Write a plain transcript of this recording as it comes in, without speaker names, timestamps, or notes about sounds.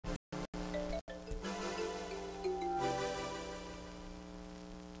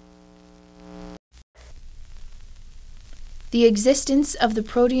The existence of the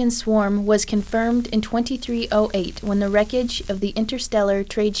Protean Swarm was confirmed in 2308 when the wreckage of the interstellar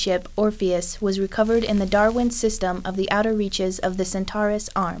trade ship Orpheus was recovered in the Darwin system of the outer reaches of the Centaurus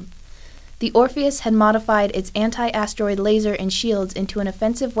arm. The Orpheus had modified its anti-asteroid laser and shields into an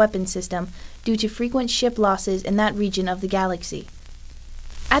offensive weapon system due to frequent ship losses in that region of the galaxy.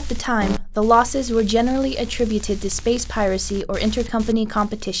 At the time, the losses were generally attributed to space piracy or intercompany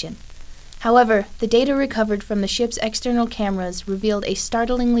competition. However, the data recovered from the ship's external cameras revealed a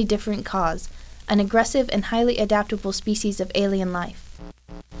startlingly different cause, an aggressive and highly adaptable species of alien life.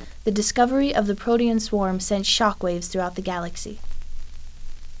 The discovery of the Protean Swarm sent shockwaves throughout the galaxy.